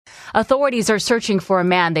Authorities are searching for a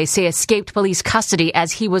man they say escaped police custody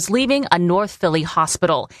as he was leaving a North Philly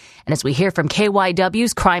hospital. And as we hear from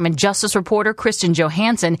KYW's crime and justice reporter Kristen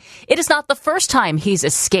Johanson, it is not the first time he's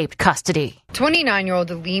escaped custody. 29-year-old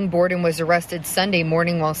Alleem Bordan was arrested Sunday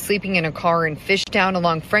morning while sleeping in a car in Fishtown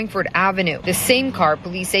along Frankfort Avenue. The same car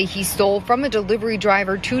police say he stole from a delivery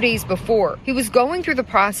driver 2 days before. He was going through the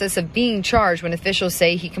process of being charged when officials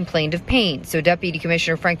say he complained of pain. So Deputy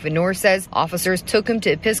Commissioner Frank Venor says officers took him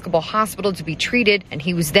to Episcopal Hospital to be treated, and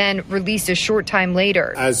he was then released a short time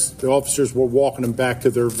later. As the officers were walking him back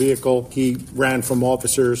to their vehicle, he ran from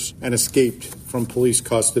officers and escaped from police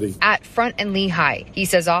custody. At Front and Lehigh, he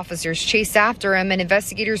says officers chased after him and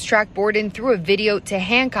investigators tracked Bordan through a video to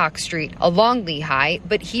Hancock Street along Lehigh,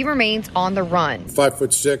 but he remains on the run.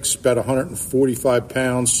 5'6", about 145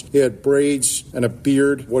 pounds. He had braids and a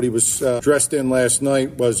beard. What he was dressed in last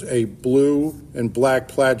night was a blue and black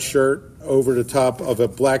plaid shirt over the top of a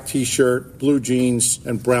black T-shirt, blue jeans,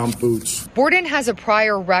 and brown boots. Bordan has a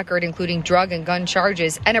prior record including drug and gun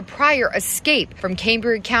charges and a prior escape from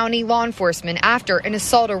Cambria County law enforcement after an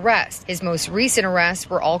assault arrest. His most recent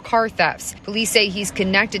arrests were all car thefts. Police say he's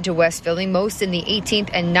connected to West Philly, most in the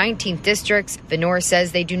 18th and 19th districts. Venor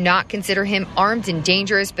says they do not consider him armed and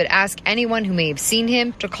dangerous, but ask anyone who may have seen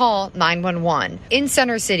him to call 911. In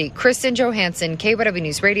Center City, Kristen Johanson, KYW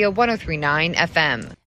News Radio 103.9 FM.